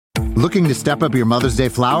Looking to step up your Mother's Day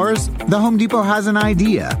flowers? The Home Depot has an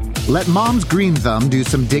idea. Let Mom's Green Thumb do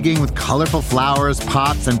some digging with colorful flowers,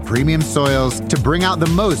 pots, and premium soils to bring out the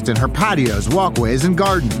most in her patios, walkways, and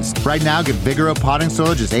gardens. Right now, get Vigoro potting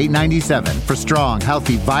soil just $8.97 for strong,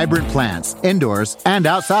 healthy, vibrant plants, indoors and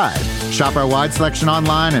outside. Shop our wide selection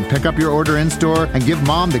online and pick up your order in-store and give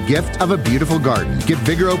Mom the gift of a beautiful garden. Get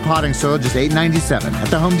Vigoro potting soil just $8.97 at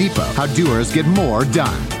the Home Depot. How doers get more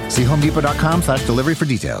done. See homedepot.com/delivery for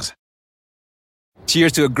details.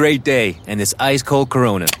 Cheers to a great day and this ice-cold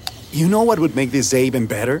Corona. You know what would make this day even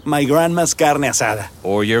better? My grandma's carne asada.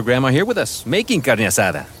 Or your grandma here with us, making carne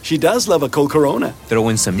asada. She does love a cold Corona. Throw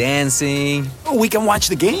in some dancing. Oh, we can watch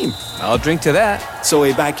the game. I'll drink to that. So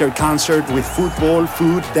a backyard concert with football,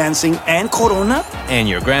 food, dancing, and Corona? And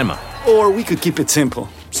your grandma. Or we could keep it simple.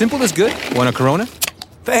 Simple is good. Want a Corona?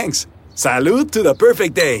 Thanks. Salud to the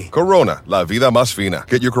perfect day. Corona, la vida más fina.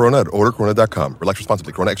 Get your Corona at ordercorona.com. Relax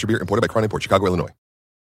responsibly. Corona Extra Beer, imported by Crown Imports, Chicago, Illinois.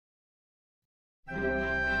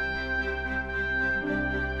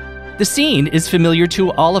 The scene is familiar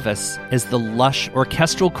to all of us. As the lush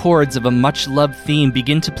orchestral chords of a much-loved theme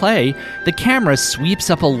begin to play, the camera sweeps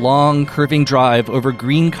up a long, curving drive over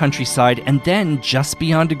green countryside, and then, just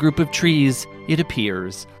beyond a group of trees, it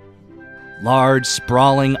appears. Large,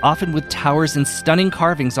 sprawling, often with towers and stunning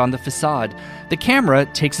carvings on the facade, the camera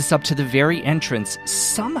takes us up to the very entrance.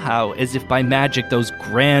 Somehow, as if by magic, those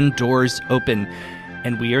grand doors open,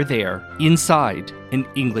 and we are there, inside an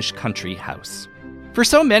English country house. For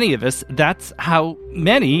so many of us, that's how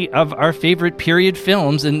many of our favorite period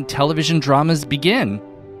films and television dramas begin.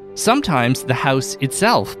 Sometimes the house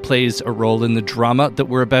itself plays a role in the drama that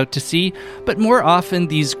we're about to see, but more often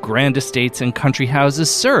these grand estates and country houses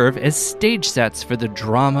serve as stage sets for the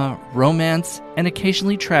drama, romance, and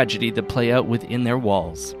occasionally tragedy that play out within their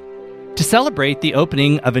walls. To celebrate the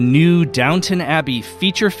opening of a new Downton Abbey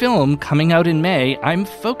feature film coming out in May, I'm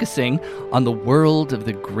focusing on the world of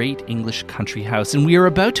the great English country house, and we are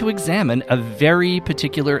about to examine a very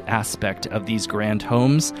particular aspect of these grand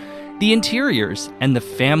homes, the interiors and the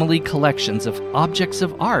family collections of objects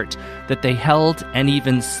of art that they held and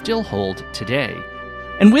even still hold today.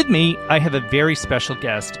 And with me, I have a very special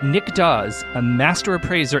guest, Nick Dawes, a master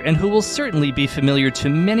appraiser and who will certainly be familiar to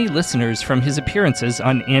many listeners from his appearances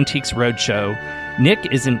on Antiques Roadshow. Nick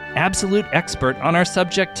is an absolute expert on our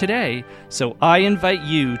subject today, so I invite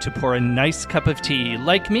you to pour a nice cup of tea,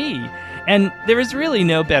 like me. And there is really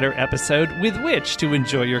no better episode with which to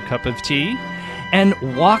enjoy your cup of tea. And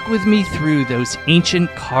walk with me through those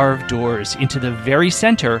ancient carved doors into the very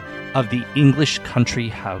center of the English country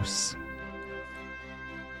house.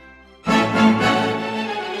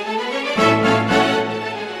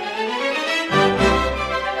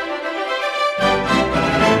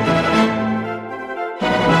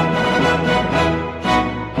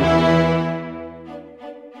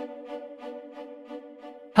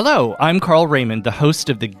 Hello, I'm Carl Raymond, the host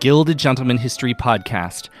of the Gilded Gentleman History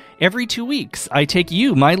Podcast. Every 2 weeks, I take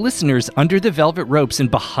you, my listeners, under the velvet ropes and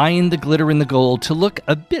behind the glitter and the gold to look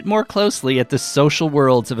a bit more closely at the social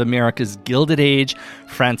worlds of America's Gilded Age,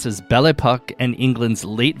 France's Belle Epoque, and England's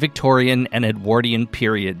late Victorian and Edwardian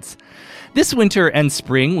periods. This winter and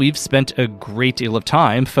spring, we've spent a great deal of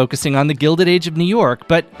time focusing on the Gilded Age of New York,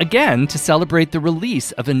 but again, to celebrate the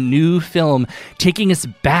release of a new film taking us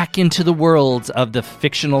back into the worlds of the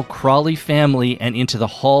fictional Crawley family and into the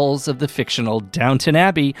halls of the fictional Downton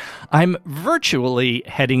Abbey, I'm virtually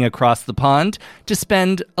heading across the pond to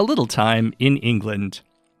spend a little time in England.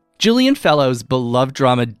 Julian Fellowes' beloved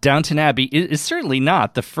drama Downton Abbey is certainly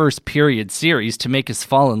not the first period series to make us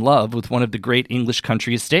fall in love with one of the great English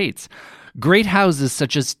country estates. Great houses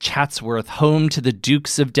such as Chatsworth, home to the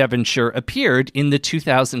Dukes of Devonshire, appeared in the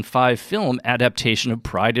 2005 film adaptation of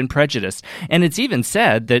Pride and Prejudice, and it's even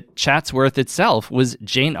said that Chatsworth itself was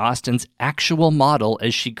Jane Austen's actual model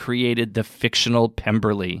as she created the fictional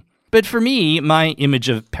Pemberley. But for me, my image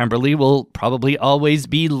of Pemberley will probably always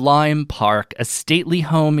be Lime Park, a stately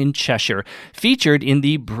home in Cheshire, featured in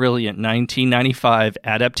the brilliant 1995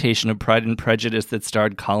 adaptation of Pride and Prejudice that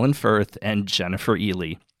starred Colin Firth and Jennifer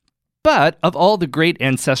Ely. But of all the great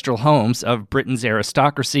ancestral homes of Britain's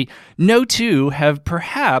aristocracy, no two have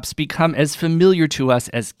perhaps become as familiar to us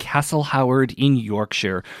as Castle Howard in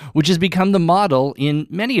Yorkshire, which has become the model in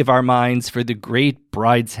many of our minds for the great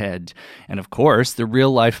Brideshead, and of course the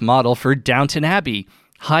real-life model for Downton Abbey,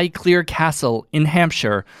 Highclere Castle in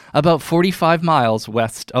Hampshire, about 45 miles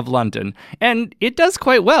west of London, and it does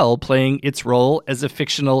quite well playing its role as a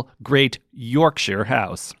fictional Great Yorkshire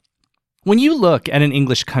house. When you look at an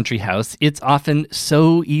English country house, it's often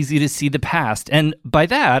so easy to see the past. And by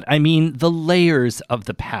that, I mean the layers of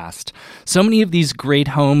the past. So many of these great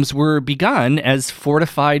homes were begun as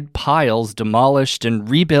fortified piles demolished and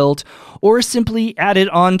rebuilt, or simply added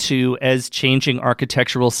onto as changing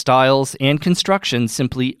architectural styles and construction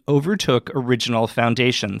simply overtook original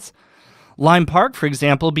foundations. Lime Park, for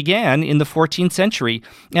example, began in the 14th century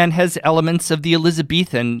and has elements of the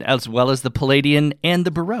Elizabethan as well as the Palladian and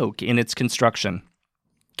the Baroque in its construction.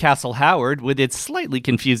 Castle Howard, with its slightly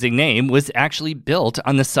confusing name, was actually built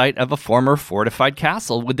on the site of a former fortified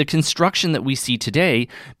castle with the construction that we see today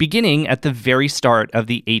beginning at the very start of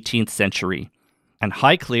the 18th century. And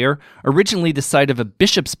Highclere, originally the site of a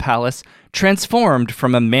bishop's palace, transformed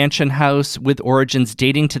from a mansion house with origins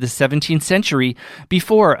dating to the 17th century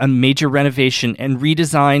before a major renovation and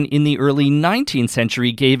redesign in the early 19th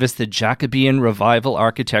century gave us the Jacobean Revival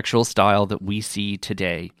architectural style that we see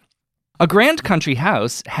today. A grand country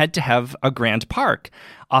house had to have a grand park,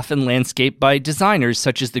 often landscaped by designers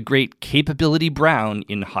such as the great Capability Brown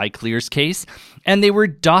in Highclere's case, and they were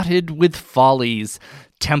dotted with follies,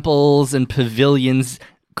 temples and pavilions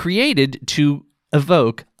created to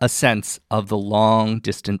evoke a sense of the long,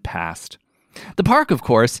 distant past. The park, of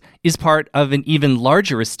course, is part of an even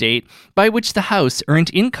larger estate by which the house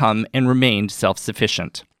earned income and remained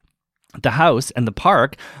self-sufficient. The house and the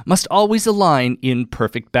park must always align in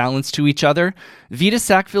perfect balance to each other. Vita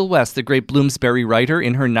Sackville-West, the great Bloomsbury writer,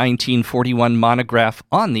 in her 1941 monograph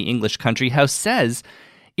on the English country house says,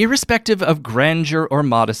 irrespective of grandeur or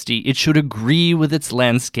modesty, it should agree with its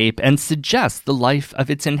landscape and suggest the life of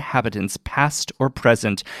its inhabitants, past or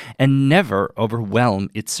present, and never overwhelm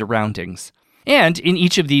its surroundings. And in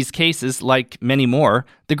each of these cases, like many more,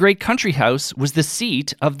 the great country house was the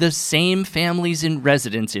seat of the same families in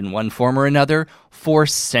residence in one form or another for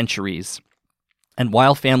centuries. And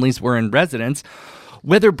while families were in residence,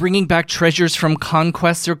 whether bringing back treasures from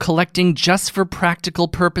conquests or collecting just for practical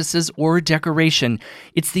purposes or decoration,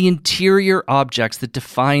 it's the interior objects that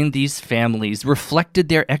defined these families, reflected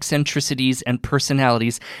their eccentricities and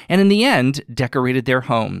personalities, and in the end, decorated their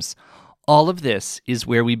homes. All of this is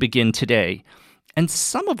where we begin today, and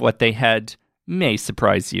some of what they had may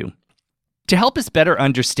surprise you. To help us better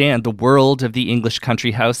understand the world of the English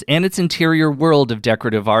country house and its interior world of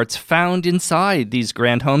decorative arts found inside these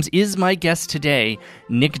grand homes is my guest today,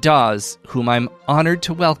 Nick Dawes, whom I'm honored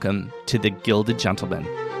to welcome to the Gilded Gentleman.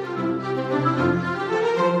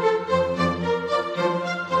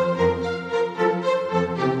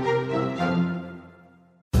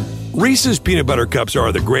 Reese's peanut butter cups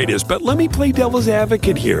are the greatest, but let me play devil's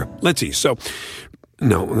advocate here. Let's see.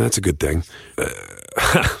 No, that's a good thing.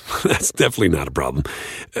 That's definitely not a problem.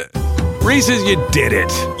 Reese's, you did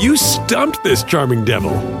it. You stumped this charming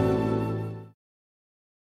devil.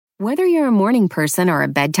 Whether you're a morning person or a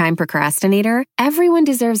bedtime procrastinator, everyone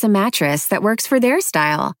deserves a mattress that works for their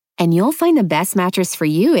style. And you'll find the best mattress for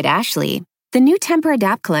you at Ashley. The new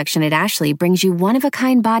Temper-Adapt collection at Ashley brings you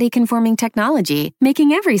one-of-a-kind body-conforming technology,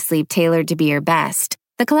 making every sleep tailored to be your best.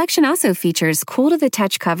 The collection also features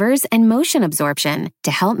cool-to-the-touch covers and motion absorption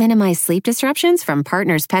to help minimize sleep disruptions from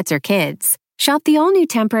partners, pets, or kids. Shop the all-new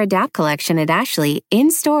Temper-Adapt collection at Ashley,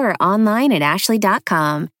 in-store or online at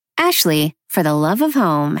ashley.com. Ashley, for the love of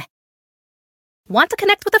home. Want to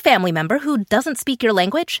connect with a family member who doesn't speak your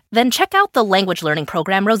language? Then check out the language learning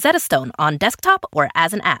program Rosetta Stone on desktop or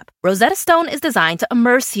as an app. Rosetta Stone is designed to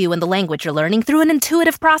immerse you in the language you're learning through an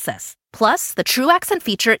intuitive process. Plus, the True Accent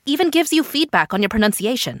feature even gives you feedback on your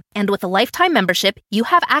pronunciation. And with a lifetime membership, you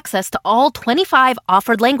have access to all 25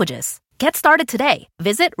 offered languages. Get started today.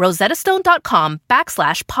 Visit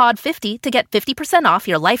rosettastone.com/pod50 to get 50% off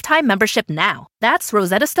your lifetime membership now. That's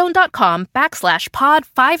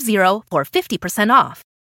rosettastone.com/pod50 for 50% off.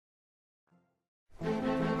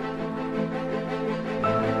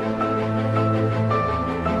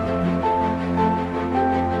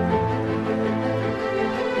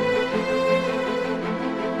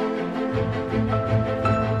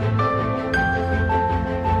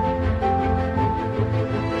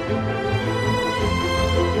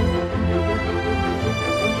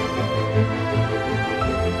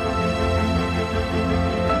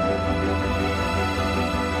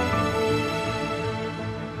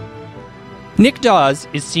 Nick Dawes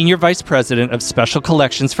is Senior Vice President of Special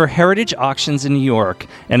Collections for Heritage Auctions in New York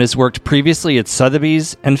and has worked previously at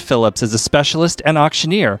Sotheby's and Phillips as a specialist and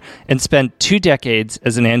auctioneer and spent 2 decades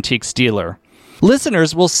as an antiques dealer.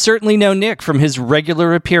 Listeners will certainly know Nick from his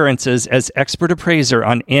regular appearances as expert appraiser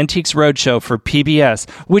on Antiques Roadshow for PBS,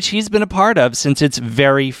 which he's been a part of since its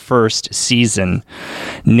very first season.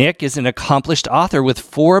 Nick is an accomplished author with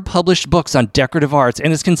 4 published books on decorative arts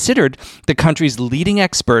and is considered the country's leading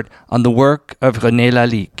expert on the work of René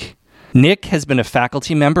Lalique. Nick has been a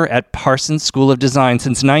faculty member at Parsons School of Design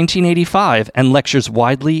since 1985 and lectures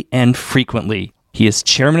widely and frequently. He is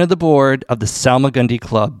chairman of the board of the Salmagundi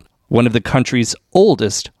Club, one of the country's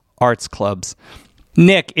oldest arts clubs.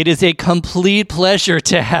 Nick, it is a complete pleasure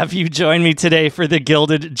to have you join me today for The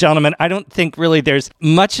Gilded Gentleman. I don't think really there's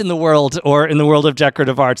much in the world or in the world of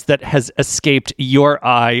decorative arts that has escaped your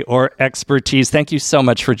eye or expertise. Thank you so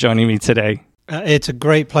much for joining me today. It's a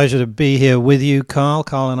great pleasure to be here with you, Carl.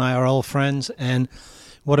 Carl and I are old friends, and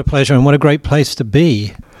what a pleasure and what a great place to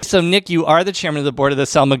be. So, Nick, you are the chairman of the board of the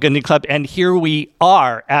Salmagundi Club, and here we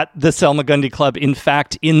are at the Salmagundi Club. In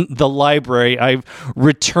fact, in the library, I've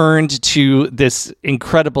returned to this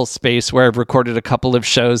incredible space where I've recorded a couple of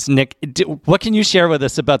shows. Nick, what can you share with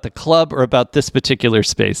us about the club or about this particular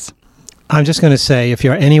space? I'm just going to say, if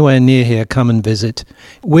you're anywhere near here, come and visit.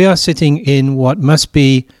 We are sitting in what must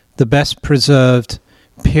be the best preserved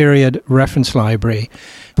period reference library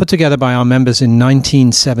put together by our members in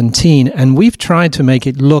 1917, and we've tried to make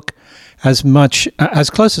it look as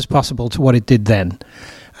close as possible to what it did then.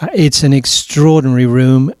 It's an extraordinary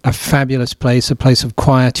room, a fabulous place, a place of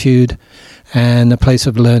quietude and a place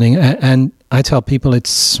of learning, and I tell people it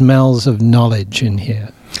smells of knowledge in here.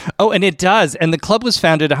 Oh, and it does. And the club was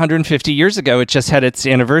founded 150 years ago. It just had its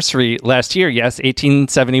anniversary last year, yes,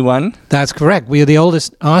 1871? That's correct. We are the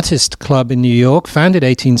oldest artist club in New York, founded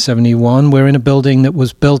 1871. We're in a building that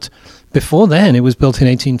was built before then. It was built in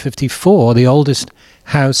 1854, the oldest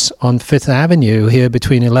house on Fifth Avenue, here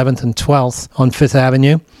between 11th and 12th on Fifth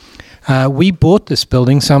Avenue. We bought this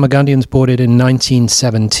building. Salmagundians bought it in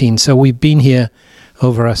 1917, so we've been here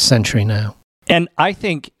over a century now. And I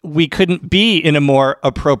think we couldn't be in a more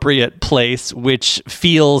appropriate place, which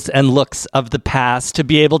feels and looks of the past, to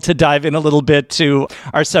be able to dive in a little bit to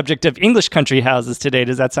our subject of English country houses today.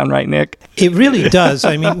 Does that sound right, Nick? It really does.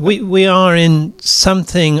 I mean, we are in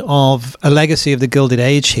something of a legacy of the Gilded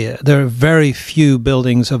Age here. There are very few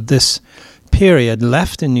buildings of this period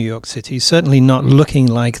left in New York City, certainly not looking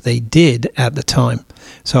like they did at the time.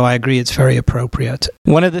 So I agree, it's very appropriate.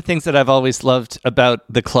 One of the things that I've always loved about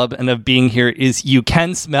the club and of being here is you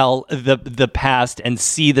can smell the past and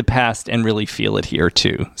see the past and really feel it here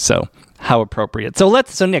too. So how appropriate.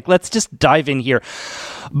 So Nick, let's just dive in here.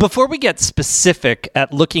 Before we get specific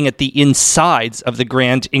at looking at the insides of the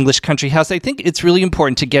Grand English Country House, I think it's really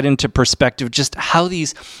important to get into perspective just how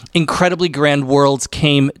these incredibly grand worlds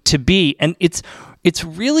came to be. And it's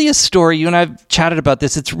really a story, you and I've chatted about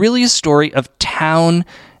this, it's really a story of town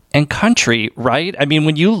and country, right? I mean,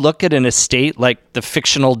 when you look at an estate like the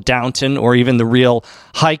fictional Downton or even the real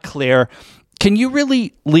Highclere, can you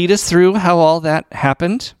really lead us through how all that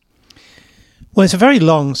happened? Well, it's a very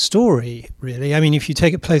long story, really. I mean, if you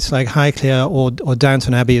take a place like Highclere or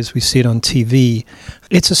Downton Abbey, as we see it on TV,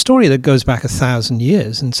 it's a story that goes back 1,000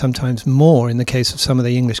 years and sometimes more in the case of some of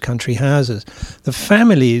the English country houses. The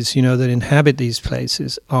families, that inhabit these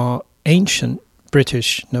places are ancient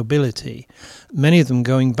British nobility, many of them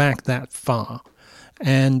going back that far.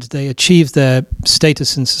 And they achieved their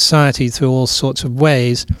status in society through all sorts of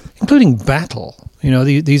ways, including battle.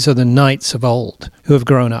 These are the knights of old who have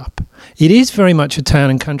grown up. It is very much a town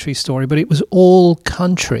and country story, but it was all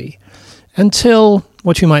country until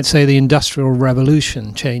what you might say the Industrial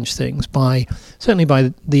Revolution changed things, certainly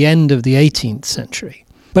by the end of the 18th century.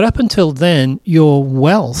 But up until then, your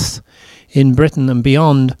wealth in Britain and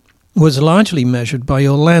beyond was largely measured by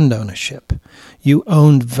your land ownership. You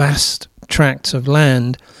owned vast tracts of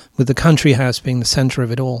land, with the country house being the center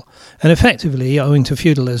of it all. And effectively, owing to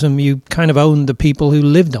feudalism, you kind of owned the people who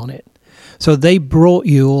lived on it. So they brought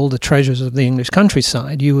you all the treasures of the English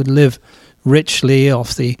countryside. You would live richly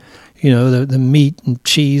off the meat and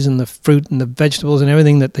cheese and the fruit and the vegetables and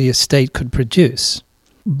everything that the estate could produce.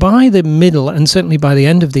 By the middle and certainly by the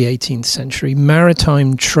end of the 18th century,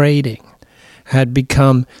 maritime trading had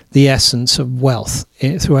become the essence of wealth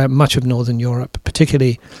throughout much of Northern Europe,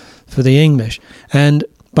 particularly for the English. And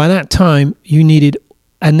by that time, you needed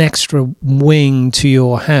an extra wing to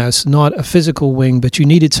your house, not a physical wing, but you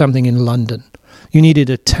needed something in London. You needed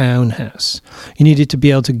a townhouse. You needed to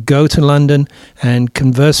be able to go to London and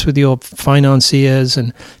converse with your financiers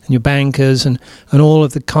and your bankers and all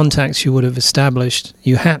of the contacts you would have established,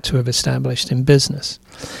 you had to have established in business.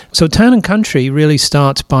 So town and country really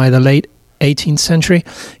starts by the late 18th century,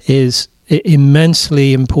 is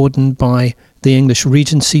immensely important by the English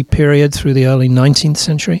Regency period through the early 19th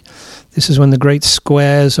century. This is when the great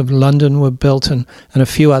squares of London were built and a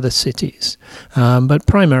few other cities, but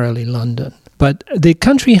primarily London. But the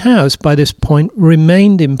country house, by this point,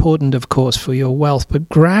 remained important, of course, for your wealth, but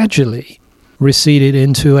gradually receded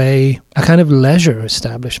into a kind of leisure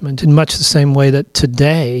establishment in much the same way that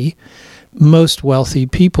today most wealthy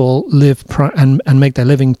people live and make their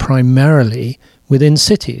living primarily within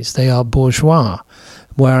cities. They are bourgeois,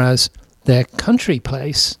 whereas their country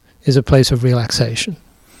place is a place of relaxation.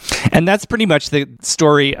 And that's pretty much the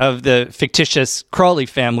story of the fictitious Crawley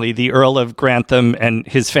family, the Earl of Grantham and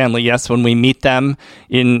his family. Yes, when we meet them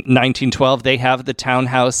in 1912, they have the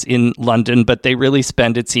townhouse in London, but they really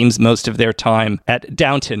spend, it seems, most of their time at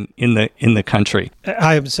Downton in the country.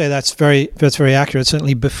 I would say that's very accurate.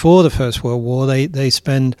 Certainly before the First World War, they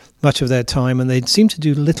spend much of their time, and they seem to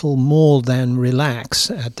do little more than relax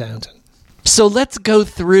at Downton. So let's go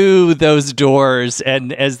through those doors,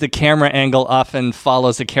 and as the camera angle often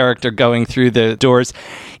follows a character going through the doors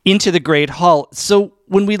into the Great Hall. So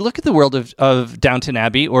when we look at the world of Downton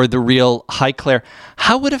Abbey or the real Highclere,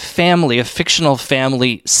 how would a fictional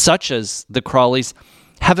family such as the Crawleys,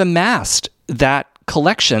 have amassed that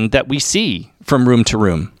collection that we see from room to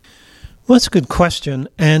room? Well, that's a good question.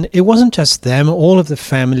 And it wasn't just them. All of the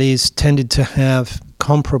families tended to have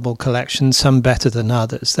comparable collections, some better than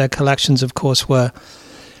others. Their collections, of course, were,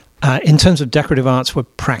 in terms of decorative arts, were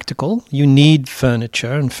practical. You need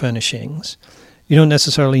furniture and furnishings. You don't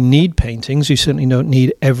necessarily need paintings. You certainly don't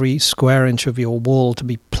need every square inch of your wall to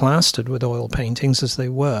be plastered with oil paintings as they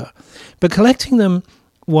were. But collecting them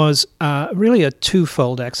was really a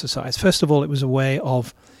twofold exercise. First of all, it was a way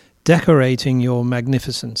of decorating your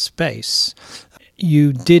magnificent space.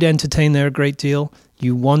 You did entertain there a great deal.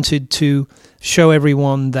 You wanted to show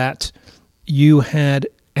everyone that you had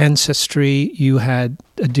ancestry, you had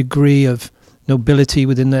a degree of nobility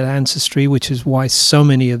within that ancestry, which is why so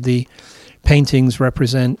many of the paintings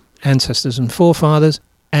represent ancestors and forefathers,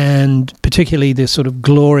 and particularly the sort of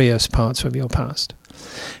glorious parts of your past.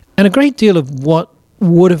 And a great deal of what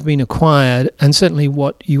would have been acquired, and certainly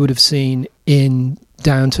what you would have seen in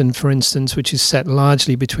Downton, for instance, which is set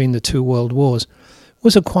largely between the two world wars,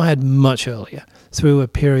 was acquired much earlier through a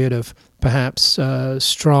period of perhaps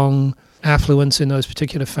strong affluence in those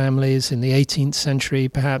particular families in the 18th century,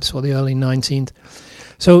 perhaps, or the early 19th.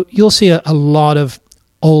 So you'll see a lot of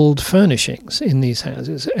old furnishings in these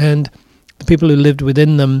houses, and the people who lived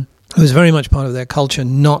within them, it was very much part of their culture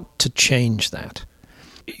not to change that.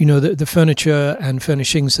 You know, the furniture and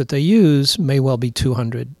furnishings that they use may well be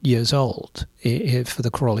 200 years old for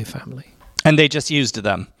the Crawley family. And they just used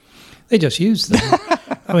them. They just used them.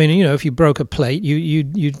 I mean, you know, if you broke a plate,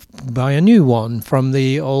 you'd buy a new one from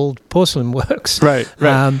the old porcelain works. Right.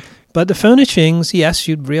 But the furnishings, yes,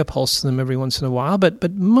 you'd reupholster them every once in a while,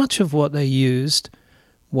 but much of what they used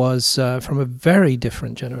was from a very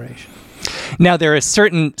different generation. Now, there are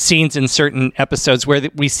certain scenes in certain episodes where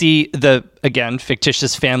we see the, again,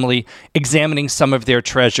 fictitious family examining some of their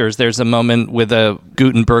treasures. There's a moment with a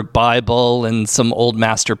Gutenberg Bible and some old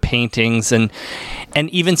master paintings and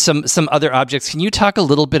even some other objects. Can you talk a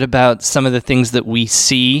little bit about some of the things that we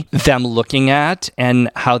see them looking at and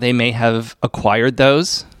how they may have acquired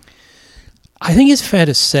those? I think it's fair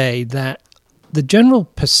to say that the general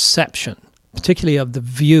perception, particularly of the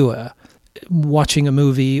viewer, watching a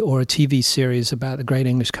movie or a TV series about the great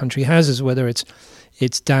English country houses, whether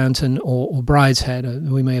it's Downton or Brideshead,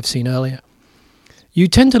 we may have seen earlier, you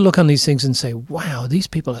tend to look on these things and say, wow, these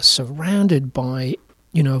people are surrounded by,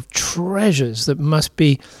 you know, treasures that must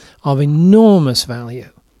be of enormous value.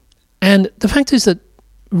 And the fact is that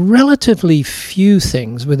relatively few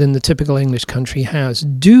things within the typical English country house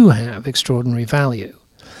do have extraordinary value.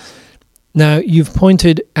 Now, you've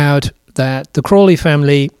pointed out that the Crawley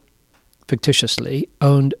family fictitiously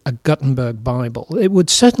owned a Gutenberg Bible. It would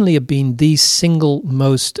certainly have been the single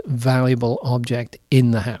most valuable object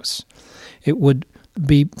in the house. It would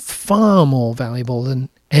be far more valuable than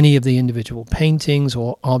any of the individual paintings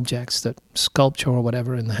or objects, that sculpture or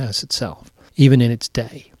whatever in the house itself, even in its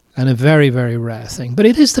day. And a very, very rare thing. But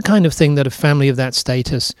it is the kind of thing that a family of that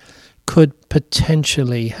status could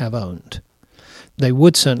potentially have owned. They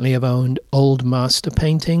would certainly have owned old master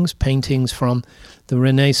paintings from the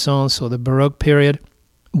Renaissance or the Baroque period,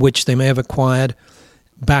 which they may have acquired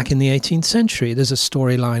back in the 18th century. There's a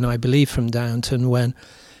storyline, I believe, from Downton when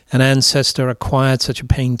an ancestor acquired such a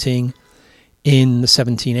painting in the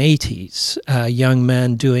 1780s, a young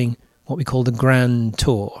man doing what we call the Grand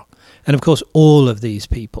Tour. And of course, all of these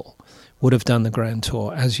people would have done the Grand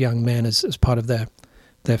Tour as young men, as part of their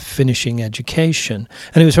their finishing education.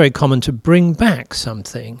 And it was very common to bring back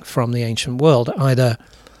something from the ancient world, either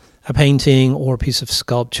a painting or a piece of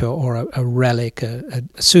sculpture or a relic, a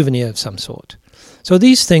souvenir of some sort. So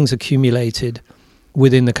these things accumulated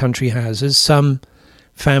within the country houses. Some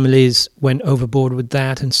families went overboard with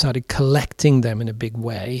that and started collecting them in a big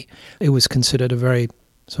way. It was considered a very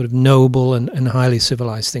sort of noble and highly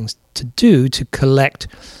civilized thing to do, to collect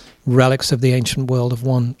relics of the ancient world of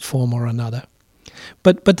one form or another.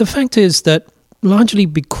 But the fact is that largely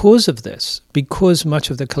because of this, because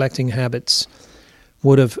much of the collecting habits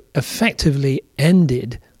would have effectively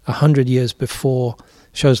ended 100 years before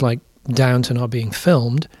shows like Downton are being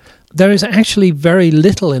filmed, there is actually very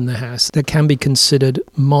little in the house that can be considered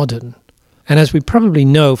modern. And as we probably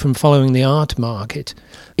know from following the art market,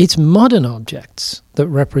 it's modern objects that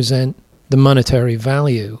represent the monetary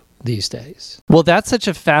value these days. Well, that's such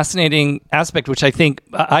a fascinating aspect, which I think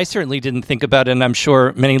I certainly didn't think about, and I'm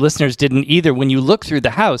sure many listeners didn't either. When you look through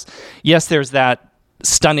the house, yes, there's that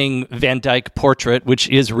stunning Van Dyck portrait, which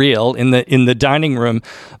is real, in the dining room.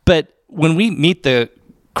 But when we meet the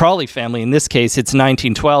Crawley family, in this case, it's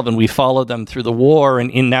 1912, and we follow them through the war,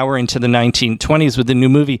 and now we're into the 1920s with the new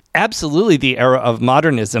movie. Absolutely the era of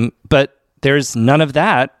modernism, but there's none of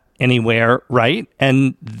that anywhere, right?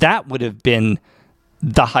 And that would have been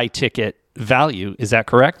the high-ticket value. Is that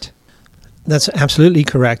correct? That's absolutely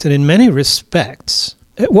correct. And in many respects,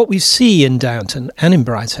 what we see in Downton, and in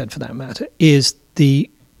Brideshead for that matter, is the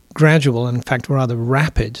gradual, and in fact rather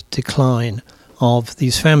rapid, decline of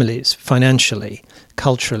these families financially,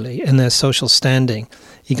 culturally, and their social standing.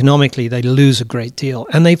 Economically, they lose a great deal,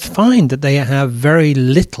 and they find that they have very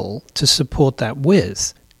little to support that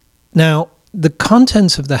with. Now, the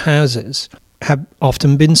contents of the houses have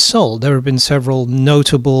often been sold. There have been several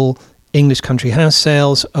notable English country house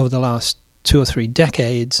sales over the last 2 or 3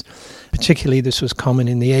 decades. Particularly, this was common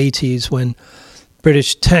in the 80s when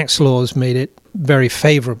British tax laws made it very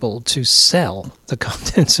favorable to sell the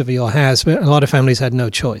contents of your house, but a lot of families had no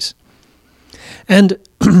choice. And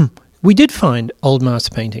we did find old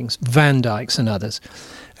master paintings, Van Dyck's and others,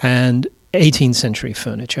 and 18th century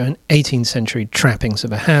furniture and 18th century trappings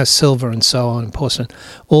of a house, silver and so on, and porcelain,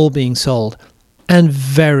 all being sold. And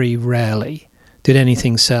very rarely did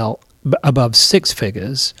anything sell above 6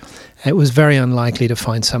 figures. It was very unlikely to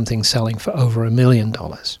find something selling for over $1 million.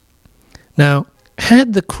 Now,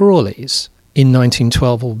 had the Crawleys in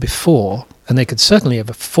 1912 or before, and they could certainly have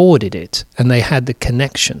afforded it, and they had the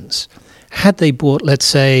connections, had they bought, let's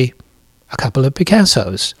say, a couple of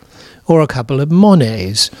Picassos, or a couple of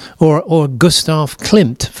Monets, or Gustav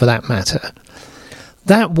Klimt, for that matter,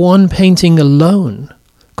 that one painting alone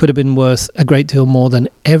could have been worth a great deal more than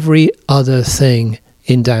every other thing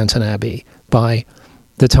in Downton Abbey by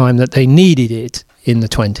the time that they needed it in the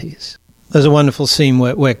 20s. There's a wonderful scene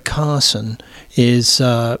where Carson is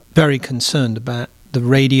very concerned about the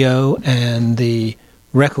radio and the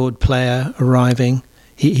record player arriving.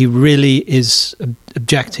 He really is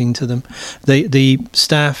objecting to them. The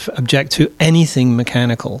staff object to anything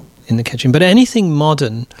mechanical in the kitchen, but anything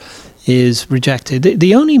modern is rejected.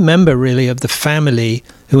 The only member, really, of the family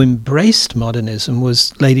who embraced modernism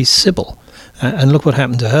was Lady Sybil. And look what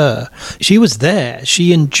happened to her. She was there.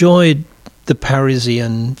 She enjoyed the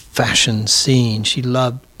Parisian fashion scene. She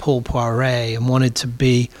loved Paul Poiret and wanted to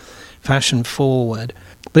be fashion forward.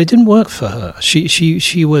 But it didn't work for her.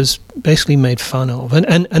 She was basically made fun of.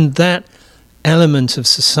 And that element of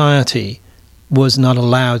society was not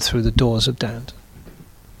allowed through the doors of Downton.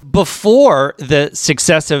 Before the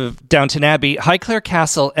success of Downton Abbey, Highclere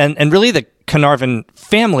Castle and really the Carnarvon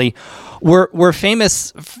family were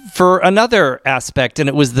famous for another aspect, and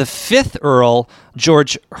it was the 5th Earl,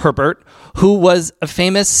 George Herbert, who was a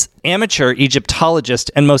famous amateur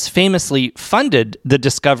Egyptologist and most famously funded the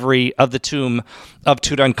discovery of the tomb of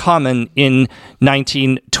Tutankhamun in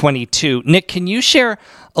 1922. Nick, can you share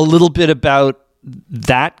a little bit about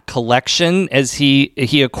that collection as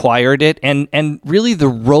he acquired it, and really the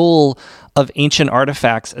role of ancient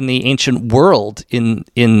artifacts in the ancient world in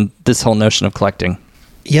this whole notion of collecting?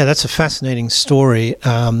 Yeah, that's a fascinating story.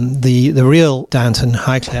 The real Downton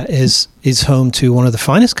Highclere is home to one of the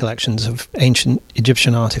finest collections of ancient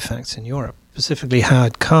Egyptian artifacts in Europe, specifically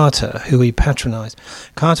Howard Carter, who he patronized.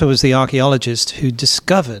 Carter was the archaeologist who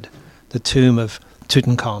discovered the tomb of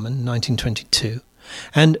Tutankhamun in 1922.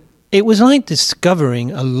 And it was like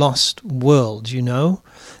discovering a lost world, you know.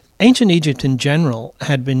 Ancient Egypt in general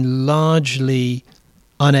had been largely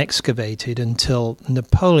unexcavated until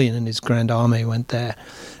Napoleon and his Grand Army went there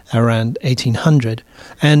around 1800.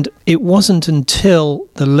 And it wasn't until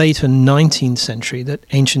the later 19th century that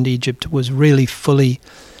ancient Egypt was really fully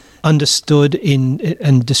understood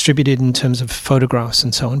and distributed in terms of photographs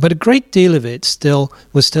and so on. But a great deal of it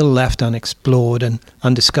was still left unexplored and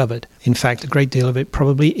undiscovered. In fact, a great deal of it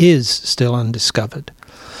probably is still undiscovered.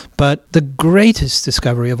 But the greatest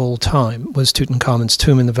discovery of all time was Tutankhamun's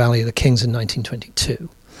tomb in the Valley of the Kings in 1922.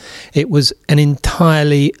 It was an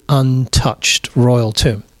entirely untouched royal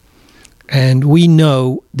tomb. And we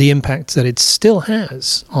know the impact that it still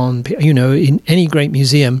has on, in any great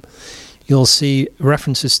museum, you'll see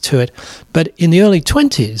references to it. But in the early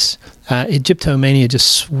 20s, Egyptomania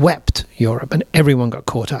just swept Europe and everyone got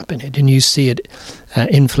caught up in it. And you see it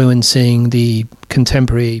influencing the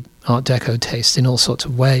contemporary Art Deco taste in all sorts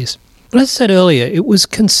of ways. As I said earlier, it was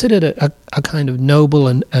considered a kind of noble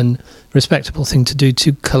and respectable thing to do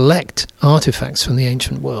to collect artifacts from the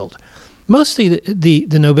ancient world. Mostly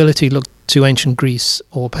the nobility looked to ancient Greece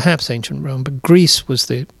or perhaps ancient Rome, but Greece was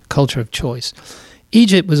the culture of choice.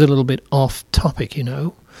 Egypt was a little bit off topic,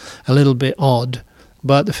 a little bit odd,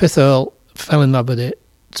 but the fifth Earl fell in love with it,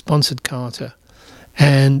 sponsored Carter,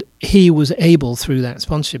 and he was able, through that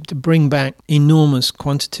sponsorship, to bring back enormous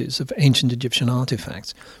quantities of ancient Egyptian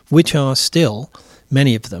artifacts, which are still,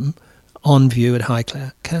 many of them, on view at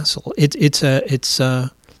Highclere Castle. It's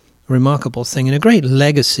a remarkable thing and a great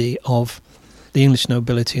legacy of the English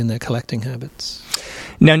nobility and their collecting habits.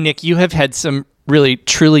 Now, Nick, you have had some really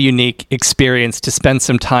truly unique experience to spend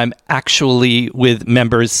some time actually with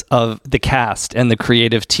members of the cast and the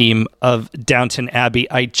creative team of Downton Abbey.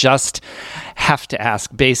 I just have to ask,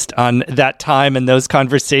 based on that time and those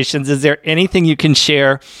conversations, is there anything you can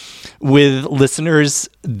share with listeners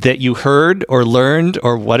that you heard or learned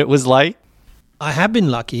or what it was like? I have been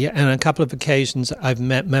lucky, and on a couple of occasions I've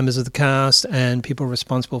met members of the cast and people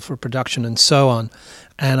responsible for production and so on,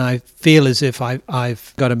 and I feel as if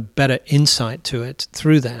I've got a better insight to it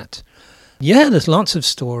through that. Yeah, there's lots of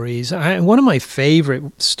stories. One of my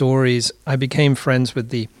favorite stories, I became friends with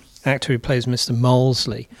the actor who plays Mr.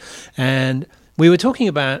 Molesley, and we were talking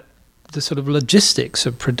about the sort of logistics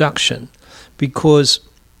of production, because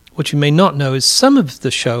what you may not know is some of the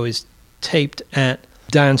show is taped at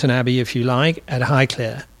Downton Abbey, if you like, at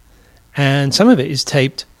Highclere. And some of it is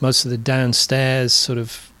taped, most of the downstairs sort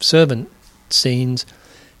of servant scenes,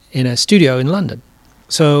 in a studio in London.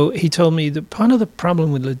 So he told me that part of the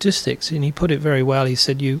problem with logistics, and he put it very well, he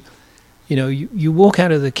said, you walk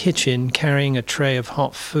out of the kitchen carrying a tray of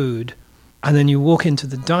hot food, and then you walk into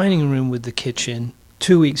the dining room with the kitchen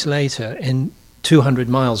 2 weeks later and 200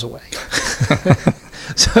 miles away.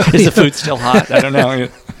 So, is the food still hot? I don't know.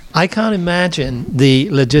 I can't imagine the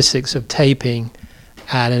logistics of taping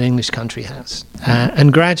at an English country house.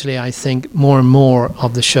 And gradually, I think more and more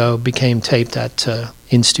of the show became taped at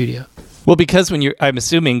in studio. Well, because when I'm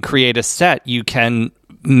assuming, create a set, you can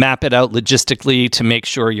map it out logistically to make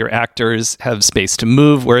sure your actors have space to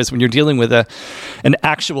move, whereas when you're dealing with an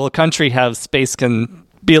actual country house, space can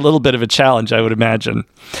be a little bit of a challenge, I would imagine.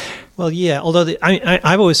 Well, yeah, although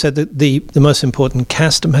I've always said that the most important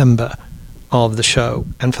cast member of the show,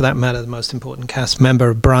 and for that matter, the most important cast member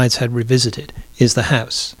of Brideshead Revisited, is the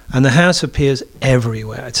house. And the house appears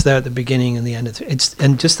everywhere. It's there at the beginning and the end.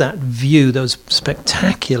 And just that view, those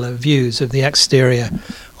spectacular views of the exterior,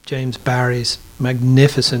 James Barry's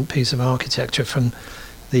magnificent piece of architecture from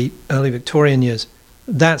the early Victorian years,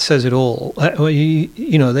 that says it all.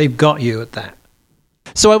 They've got you at that.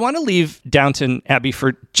 So I want to leave Downton Abbey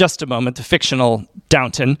for just a moment, the fictional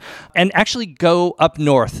Downton, and actually go up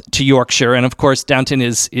north to Yorkshire. And of course, Downton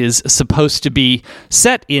is supposed to be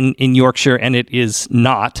set in Yorkshire, and it is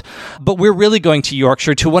not. But we're really going to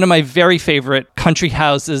Yorkshire, to one of my very favorite country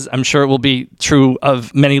houses. I'm sure it will be true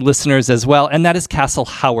of many listeners as well, and that is Castle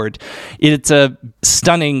Howard. It's a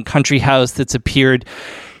stunning country house that's appeared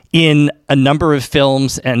in a number of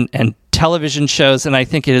films and television shows, and I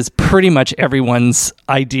think it is pretty much everyone's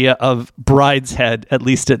idea of Brideshead, at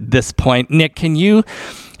least at this point. Nick, can you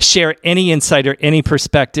share any insight or any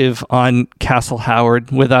perspective on Castle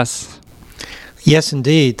Howard with us? Yes,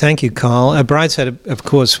 indeed. Thank you, Carl. Brideshead, of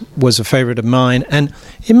course, was a favorite of mine, and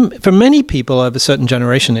for many people of a certain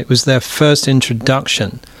generation, it was their first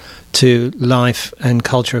introduction to life and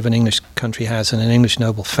culture of an English country house and an English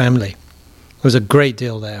noble family. There was a great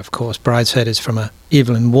deal there, of course. Brideshead is from a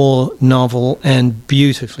Evelyn Waugh novel and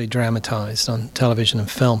beautifully dramatized on television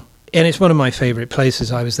and film. And it's one of my favorite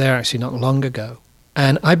places. I was there actually not long ago.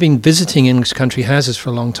 And I've been visiting English country houses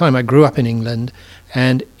for a long time. I grew up in England,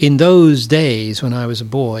 and in those days when I was a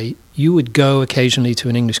boy, you would go occasionally to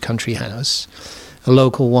an English country house, a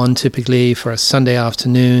local one typically for a Sunday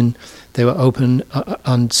afternoon. They were open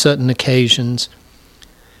on certain occasions.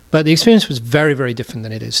 But the experience was very, very different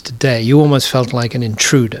than it is today. You almost felt like an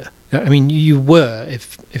intruder I mean, you were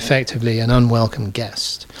effectively an unwelcome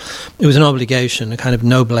guest. It was an obligation, a kind of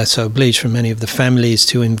noblesse oblige from many of the families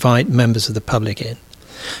to invite members of the public in.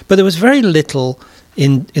 But there was very little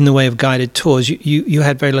in the way of guided tours. You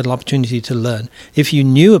had very little opportunity to learn. If you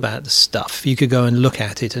knew about the stuff, you could go and look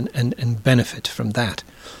at it and benefit from that.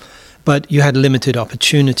 But you had limited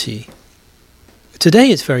opportunity.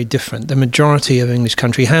 Today it's very different. The majority of English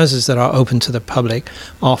country houses that are open to the public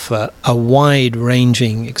offer a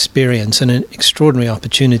wide-ranging experience and an extraordinary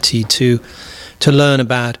opportunity to learn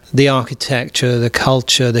about the architecture, the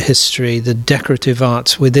culture, the history, the decorative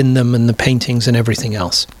arts within them, and the paintings and everything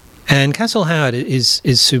else. And Castle Howard is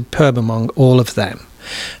superb among all of them.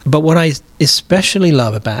 But what I especially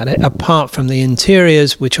love about it, apart from the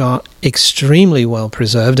interiors, which are extremely well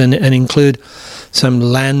preserved and include some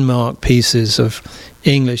landmark pieces of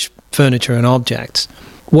English furniture and objects,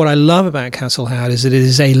 what I love about Castle Howard is that it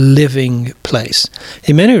is a living place.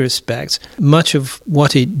 In many respects, much of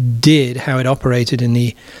what it did, how it operated in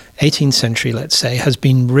the 18th century, let's say, has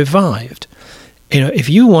been revived. You know, if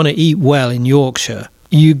you want to eat well in Yorkshire,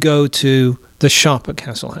 you go to the shop at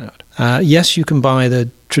Castle Howard. Yes, you can buy the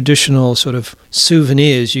traditional sort of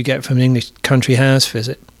souvenirs you get from an English country house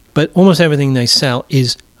visit, but almost everything they sell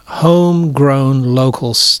is homegrown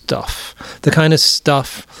local stuff, the kind of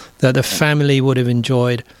stuff that the family would have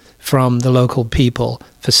enjoyed from the local people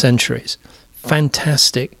for centuries.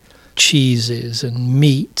 Fantastic cheeses and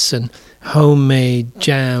meats and homemade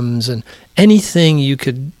jams and anything you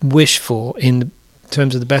could wish for in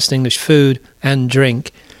terms of the best English food and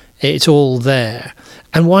drink. It's all there.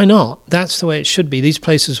 And why not? That's the way it should be. These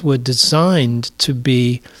places were designed to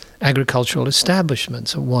be agricultural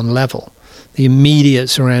establishments at one level. The immediate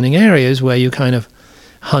surrounding areas where you kind of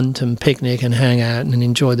hunt and picnic and hang out and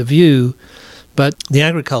enjoy the view. But the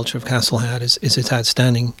agriculture of Castle Howard is its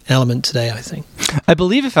outstanding element today, I think. I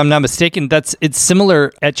believe, if I'm not mistaken, it's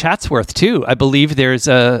similar at Chatsworth, too. I believe there's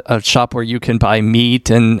a shop where you can buy meat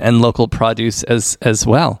and local produce as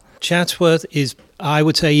well. Chatsworth is, I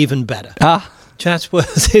would say, even better.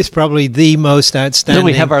 Chatsworth is probably the most outstanding.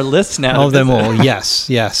 We have our list now of them all.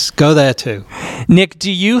 Yes. Go there, too. Nick,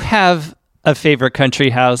 do you have a favorite country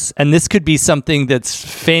house? And this could be something that's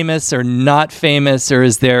famous or not famous, or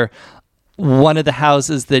is there one of the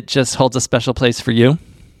houses that just holds a special place for you?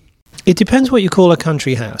 It depends what you call a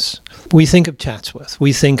country house. We think of Chatsworth.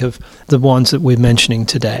 We think of the ones that we're mentioning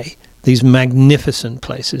today. These magnificent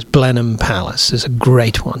places. Blenheim Palace is a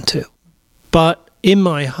great one too. But in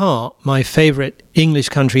my heart, my favourite English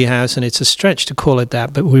country house, and it's a stretch to call it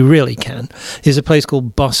that, but we really can, is a place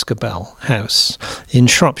called Boscobel House in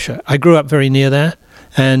Shropshire. I grew up very near there,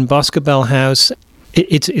 and Boscobel House,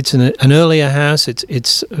 it's an earlier house.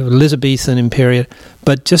 It's Elizabethan and period,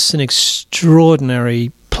 but just an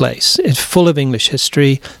extraordinary place. It's full of English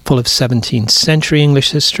history, full of 17th century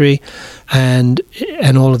English history, and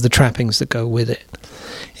all of the trappings that go with it.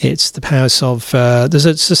 It's the house of, there's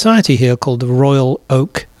a society here called the Royal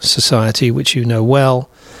Oak Society, which you know well.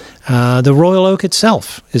 The Royal Oak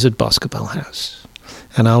itself is at Boscobel House.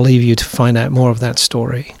 And I'll leave you to find out more of that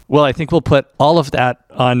story. Well, I think we'll put all of that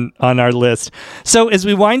on our list. So as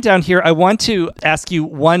we wind down here, I want to ask you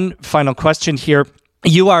one final question here.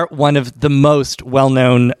 You are one of the most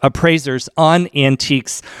well-known appraisers on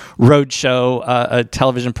Antiques Roadshow, a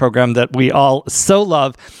television program that we all so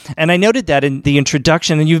love. And I noted that in the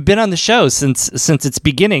introduction, and you've been on the show since its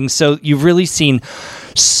beginning, so you've really seen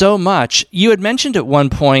so much. You had mentioned at one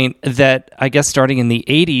point that, I guess starting in the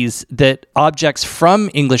 80s, that objects from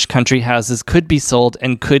English country houses could be sold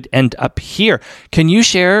and could end up here. Can you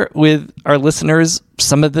share with our listeners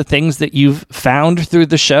some of the things that you've found through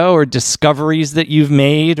the show, or discoveries that you've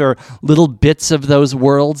made, or little bits of those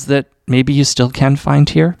worlds that maybe you still can find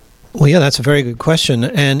here? Well, yeah, that's a very good question.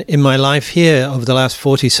 And in my life here over the last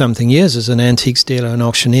 40-something years as an antiques dealer and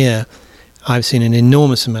auctioneer, I've seen an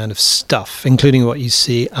enormous amount of stuff, including what you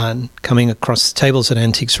see coming across the tables at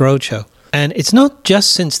Antiques Roadshow. And it's not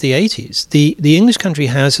just since the 80s. The English country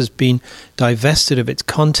house has been divested of its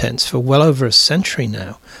contents for well over a century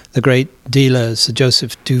now. The great dealer, Sir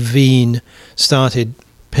Joseph Duveen, started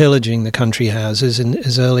pillaging the country houses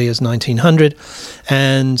as early as 1900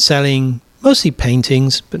 and selling mostly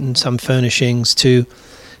paintings, but some furnishings to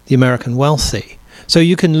the American wealthy. So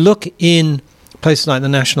you can look in places like the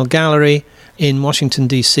National Gallery in Washington,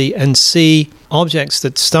 D.C., and see objects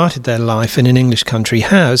that started their life in an English country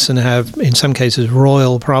house and have, in some cases,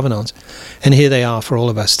 royal provenance. And here they are for all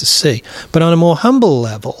of us to see. But on a more humble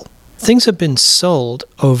level, things have been sold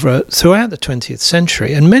throughout the 20th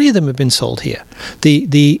century, and many of them have been sold here.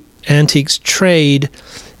 The antiques trade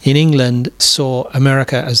in England saw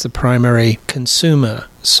America as the primary consumer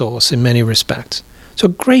source in many respects. So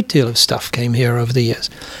a great deal of stuff came here over the years.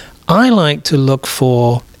 I like to look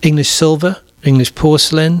for English silver, English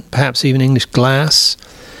porcelain, perhaps even English glass,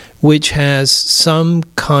 which has some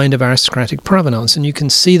kind of aristocratic provenance. And you can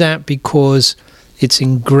see that because it's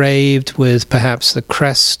engraved with perhaps the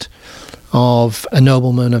crest of a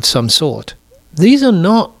nobleman of some sort. These are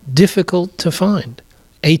not difficult to find.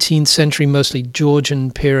 18th century, mostly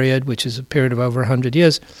Georgian period, which is a period of over 100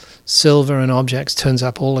 years, silver and objects turns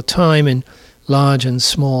up all the time in large and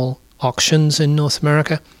small auctions in North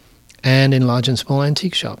America and in large and small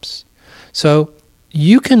antique shops. So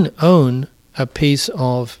you can own a piece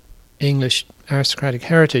of English aristocratic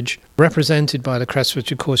heritage represented by the crest,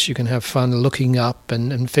 which of course you can have fun looking up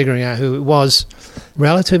and figuring out who it was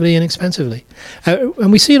relatively inexpensively.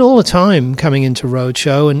 And we see it all the time coming into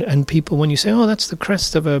roadshow, and people, when you say, oh, that's the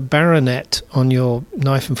crest of a baronet on your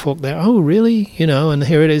knife and fork there, oh, really? You know, and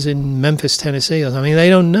here it is in Memphis, Tennessee or something. They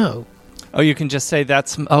don't know. Oh, you can just say,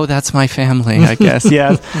 that's my family, I guess.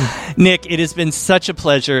 Yes. Nick, it has been such a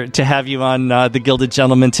pleasure to have you on The Gilded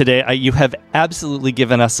Gentleman today. You have absolutely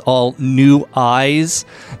given us all new eyes,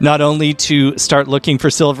 not only to start looking for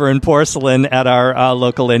silver and porcelain at our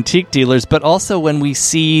local antique dealers, but also when we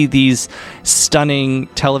see these stunning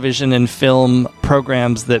television and film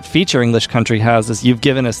programs that feature English country houses, you've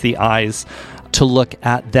given us the eyes to look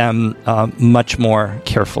at them much more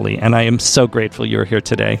carefully. And I am so grateful you're here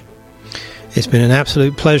today. It's been an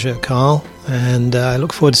absolute pleasure, Carl, and I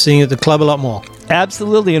look forward to seeing you at the club a lot more.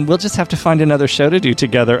 Absolutely, and we'll just have to find another show to do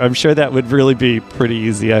together. I'm sure that would really be pretty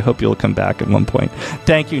easy. I hope you'll come back at one point.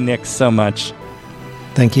 Thank you, Nick, so much.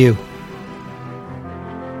 Thank you.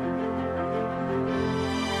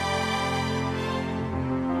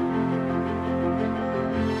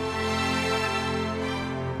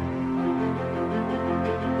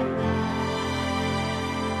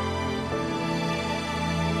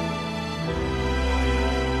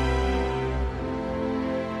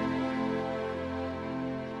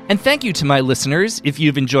 And thank you to my listeners. If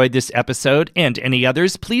you've enjoyed this episode and any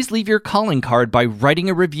others, please leave your calling card by writing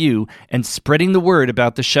a review and spreading the word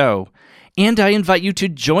about the show. And I invite you to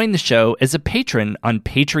join the show as a patron on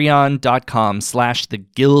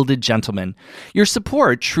patreon.com/thegildedgentleman. Your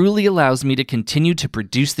support truly allows me to continue to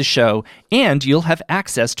produce the show, and you'll have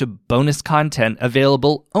access to bonus content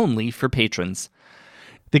available only for patrons.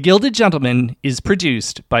 The Gilded Gentleman is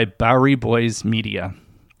produced by Bowery Boys Media.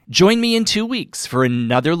 Join me in 2 weeks for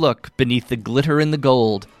another look beneath the glitter and the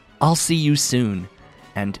gold. I'll see you soon.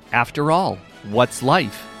 And after all, what's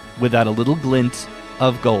life without a little glint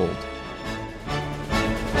of gold?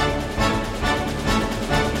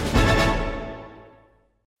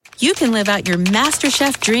 You can live out your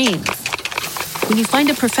MasterChef dreams when you find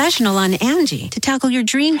a professional on Angie to tackle your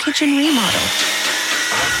dream kitchen remodel.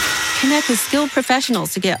 Connect with skilled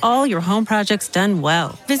professionals to get all your home projects done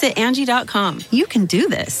well. Visit Angie.com. You can do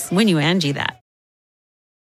this when you Angie that.